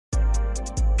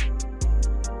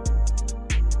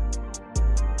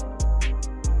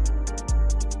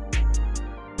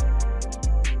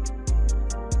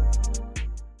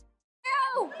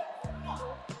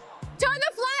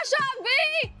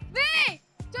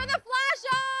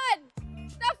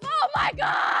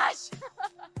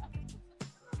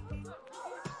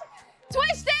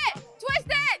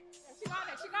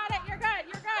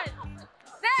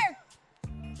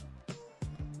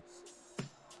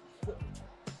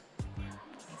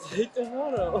Take the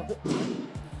photo.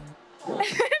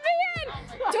 Vivian,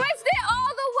 twist it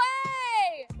all the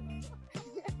way.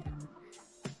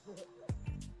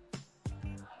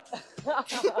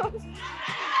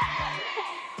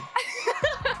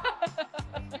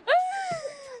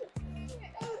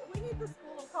 We need the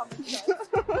school of common sense.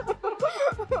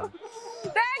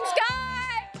 Thanks,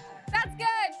 guys. That's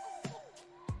good.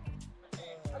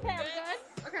 Okay, I'm good.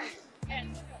 Okay.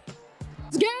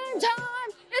 It's game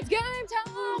time. It's game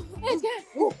time. It's game.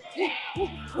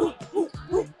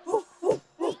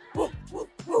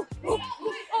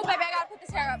 Oh, baby, I gotta put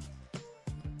this hair up.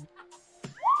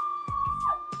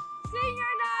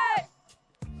 Senior night.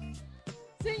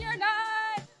 Senior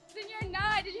night. Senior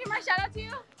night. Did you hear my shout out to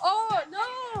you? Oh, no.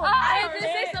 Did Did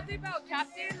it say something about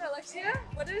Captain Alexia?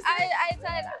 What did it say? I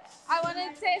said I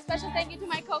wanted to say a special thank you to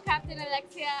my co-captain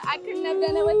Alexia. I couldn't have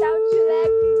done it without you, Lex.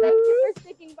 Thank you for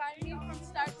sticking by me from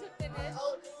start to finish.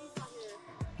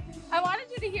 I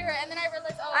wanted you to hear it, and then I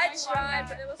realized, oh, I tried,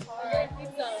 but it was hard.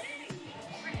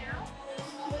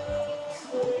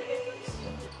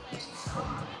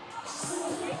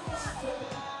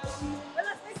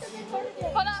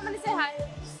 Hold on, I'm gonna say hi.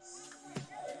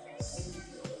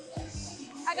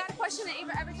 I gotta question it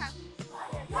every time.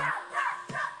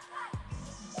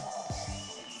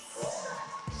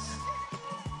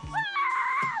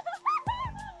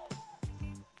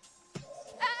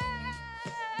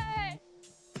 Hey!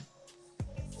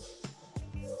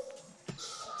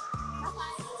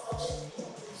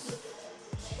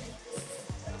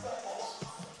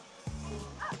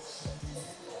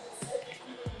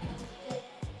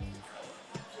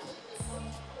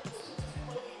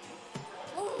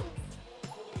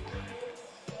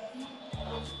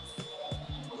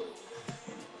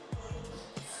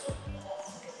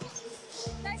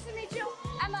 Nice to meet you,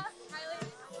 Emma. Hi,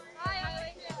 lady. Hi,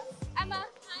 lady. Emma.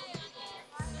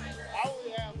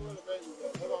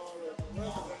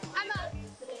 Emma.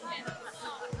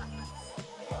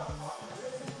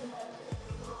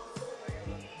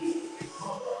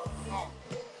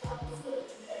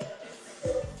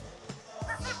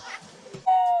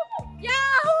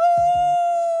 Yahoo!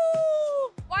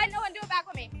 Why no one do it back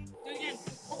with me? Do it again.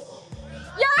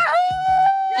 Yahoo!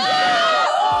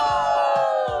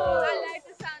 I like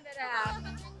the sound of that.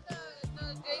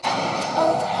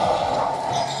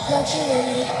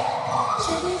 Luxury,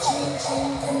 should be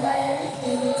changing and buy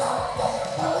everything.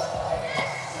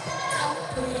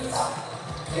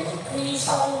 Please,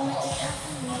 all make it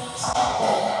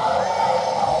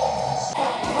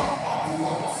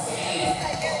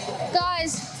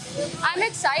Guys, I'm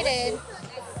excited.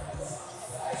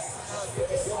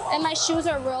 And my shoes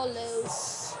are real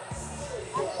loose.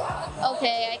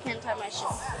 Okay, I can't tie my shoe.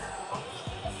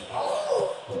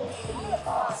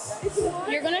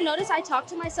 You're gonna notice I talk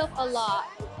to myself a lot.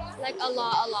 Like a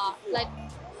lot.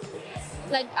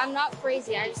 Like I'm not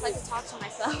crazy, I just like to talk to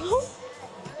myself.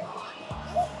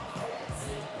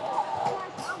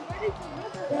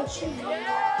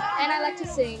 And I like to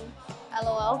sing.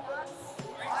 LOL.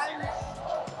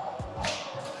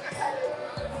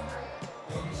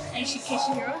 And she can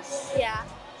she hear us? Yeah.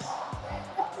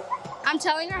 I'm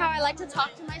telling her how I like to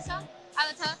talk to myself.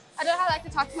 I know how I like to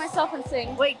talk to myself and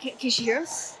sing. Wait, can she hear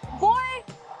us? Boy,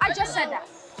 I just said that.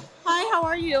 Hi, how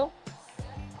are you?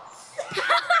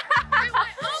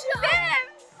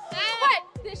 What?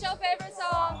 This your favorite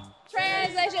song?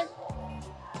 Translation.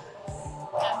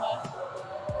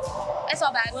 It's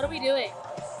all bad. What are we doing?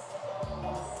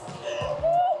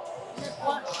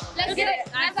 Let's get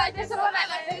it. Let's like this, a woman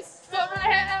like this. Put my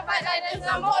hand up like this.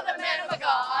 I'm more than man of a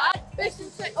god. Bitch, you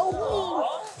say,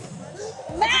 oh,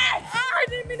 Matt! I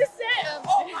didn't mean to say it.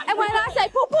 And when I say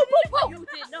poo, poo, poo, poo. You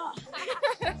did not.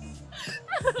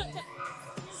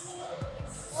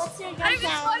 What's your good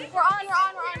sound? We're on.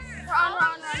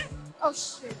 Oh,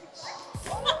 shit.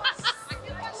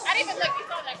 I didn't even look. You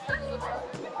saw that.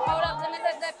 Hold up, let me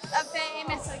lift up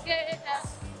famous again.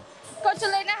 Coach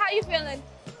Elena, how you feeling?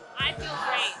 I feel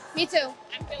great. Me too.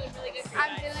 I'm feeling really good.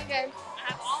 I'm feeling good. I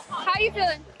have all fun. How you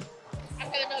feeling? I'm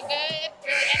feeling real good.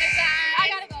 Energized. I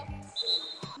gotta go.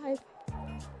 Hi.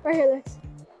 Right here, Lex.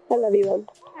 I love you, Mom.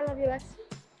 I love you, Lex.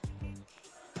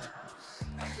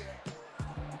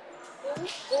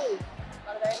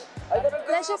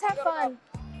 Let's just have fun.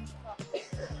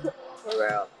 For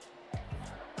real.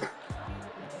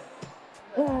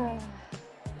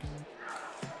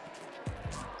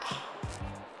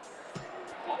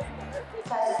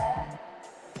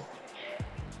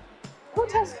 Who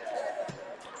test?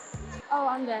 Oh,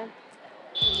 I'm dead.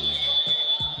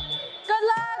 Good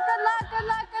luck, good luck, good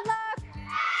luck, good luck.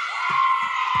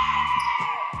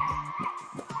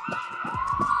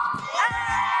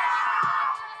 Ah!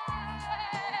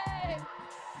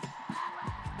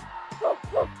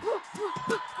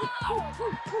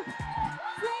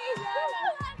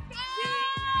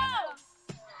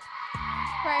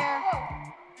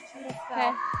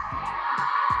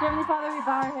 Heavenly Father, we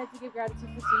bow our heads to give gratitude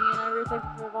for singing, and I really thank you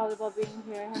for volleyball being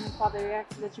here. Heavenly Father, we ask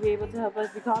that you be able to help us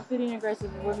be confident and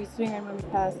aggressive when we swing and when we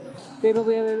pass. We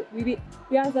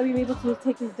ask that we be able to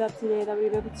take this dub today, that we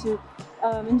be able to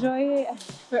enjoy it,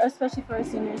 especially for our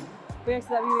seniors. We ask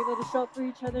that we be able to show up for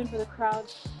each other and for the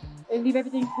crowd, and leave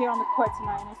everything here on the court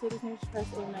tonight. And I say this in Jesus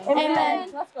Christ, amen.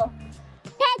 Amen. Let's go.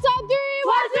 Cats on 3.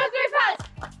 1, 2, 3, pass.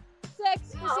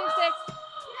 6. Receive 6.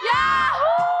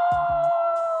 Yahoo!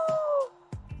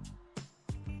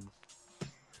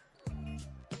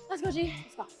 Let's go, G.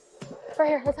 Let's go. Right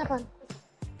here. Let's have fun.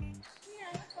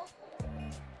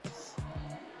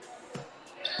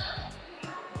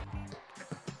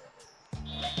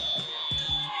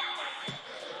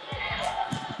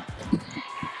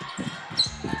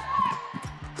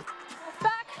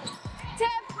 Back.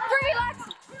 Tip. Free. Let's.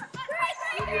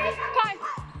 Time.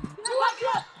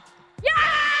 Yes!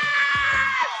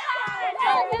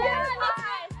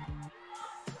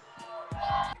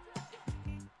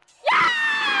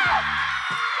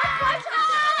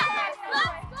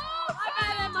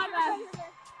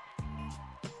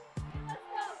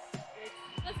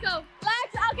 Let's go. Lex,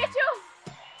 I'll get you.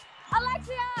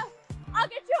 Alexia, I'll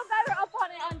get you a better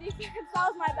opponent on defense. That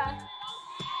was my bad.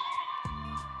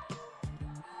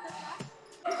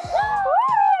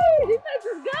 Woo! Defense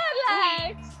is good,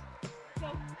 Lex.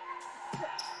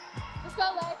 Let's go,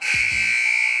 Lex.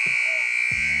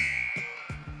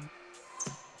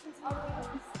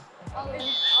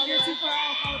 You're too far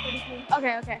out.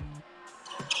 Okay, okay.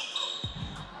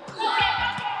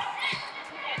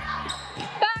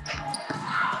 Back.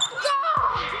 Go!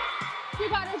 You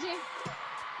got it, G.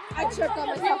 I tripped on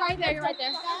myself. You're right there, you're right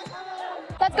there.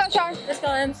 Let's go, Char. Let's go,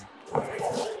 Ems.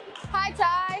 Hi,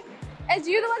 Ty. Is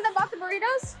you the one that bought the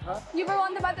burritos? Huh? You were the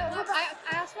one that bought the I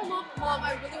asked my mom,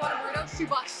 I really want a burrito. She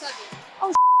bought 7.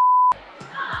 Oh,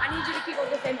 I need you to keep up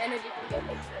the same energy for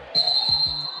me.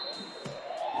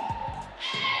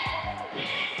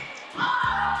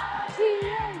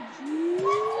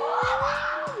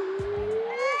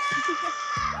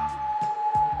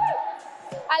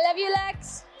 I love you,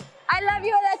 Lex. I love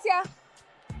you, Alexia.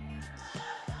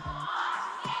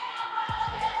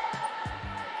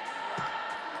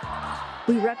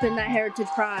 We repping that heritage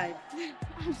pride.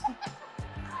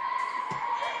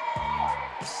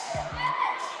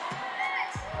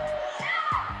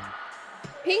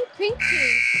 Pink, pink,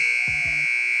 pink.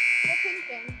 What pink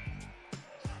thing?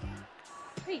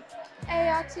 Pink.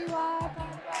 A-R-T-Y.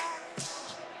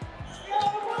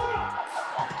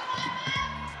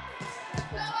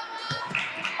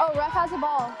 Oh, ref has a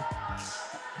ball.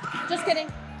 Just kidding.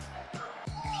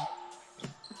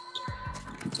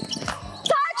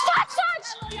 Touch, touch, touch!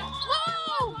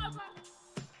 Whoa!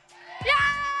 Yes!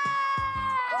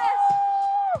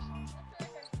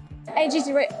 Hey,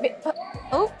 Gigi, wait.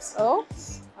 Oops.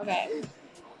 Oops. Okay.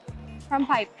 From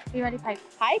pipe. Be ready, pipe.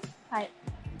 Pipe? Pipe.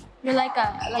 You're like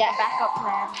a backup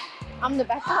plan. I'm the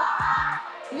backup.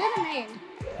 You're the main.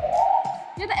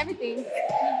 You're the everything.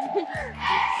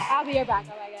 I'll be your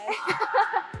backup, I guess.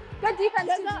 Good defense.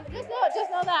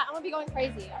 Just know that I'm gonna be going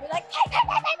crazy. I'll be like, okay,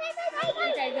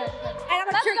 good. And I'm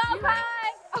gonna Let's trick go, you.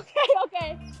 Kai. Okay, okay.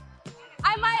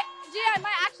 I might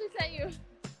actually set you.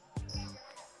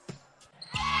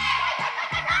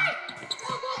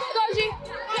 Go, G.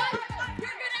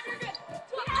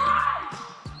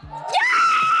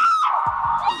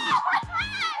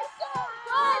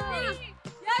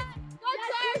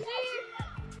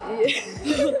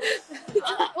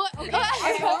 What? Okay.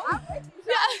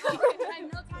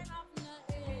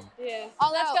 Yeah. Oh,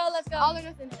 let's go, let's go. All or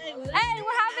nothing. Hey, we're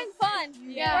having fun.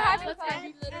 Yeah, we're having let's fun. go.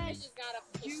 We literally just got up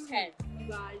to 10. You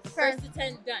guys. First. First to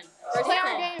 10 done. First Play to our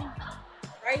 10. game.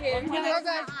 Right here. We're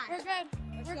good. We're good.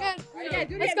 We're good. Right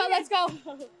here. Let's go. Let's go.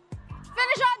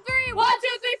 Finish on 3. 1,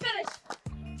 2, 3, finish.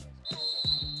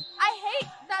 I hate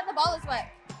that the ball is wet.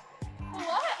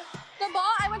 What? The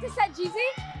ball, I went to set Jeezy,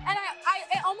 and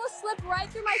it almost slipped right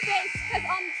through my face because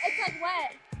it's like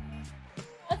wet.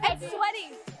 It's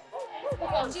sweaty.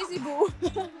 Jeezy boo.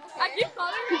 I keep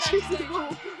calling her Jeezy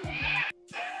boo.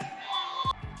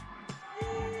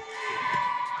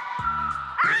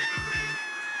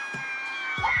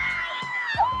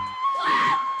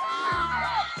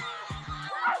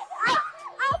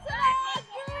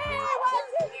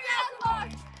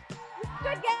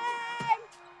 Good game!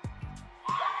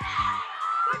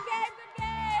 Good game, good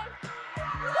game!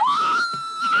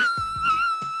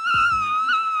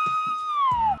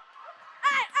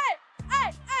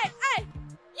 Hey!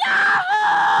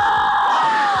 Yahoo!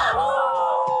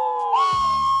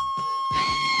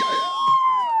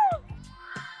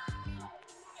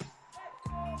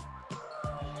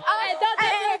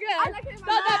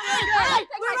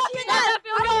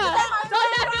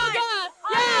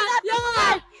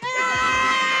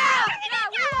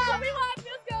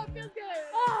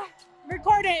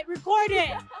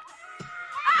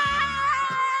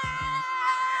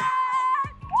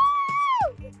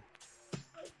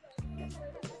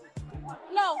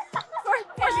 No.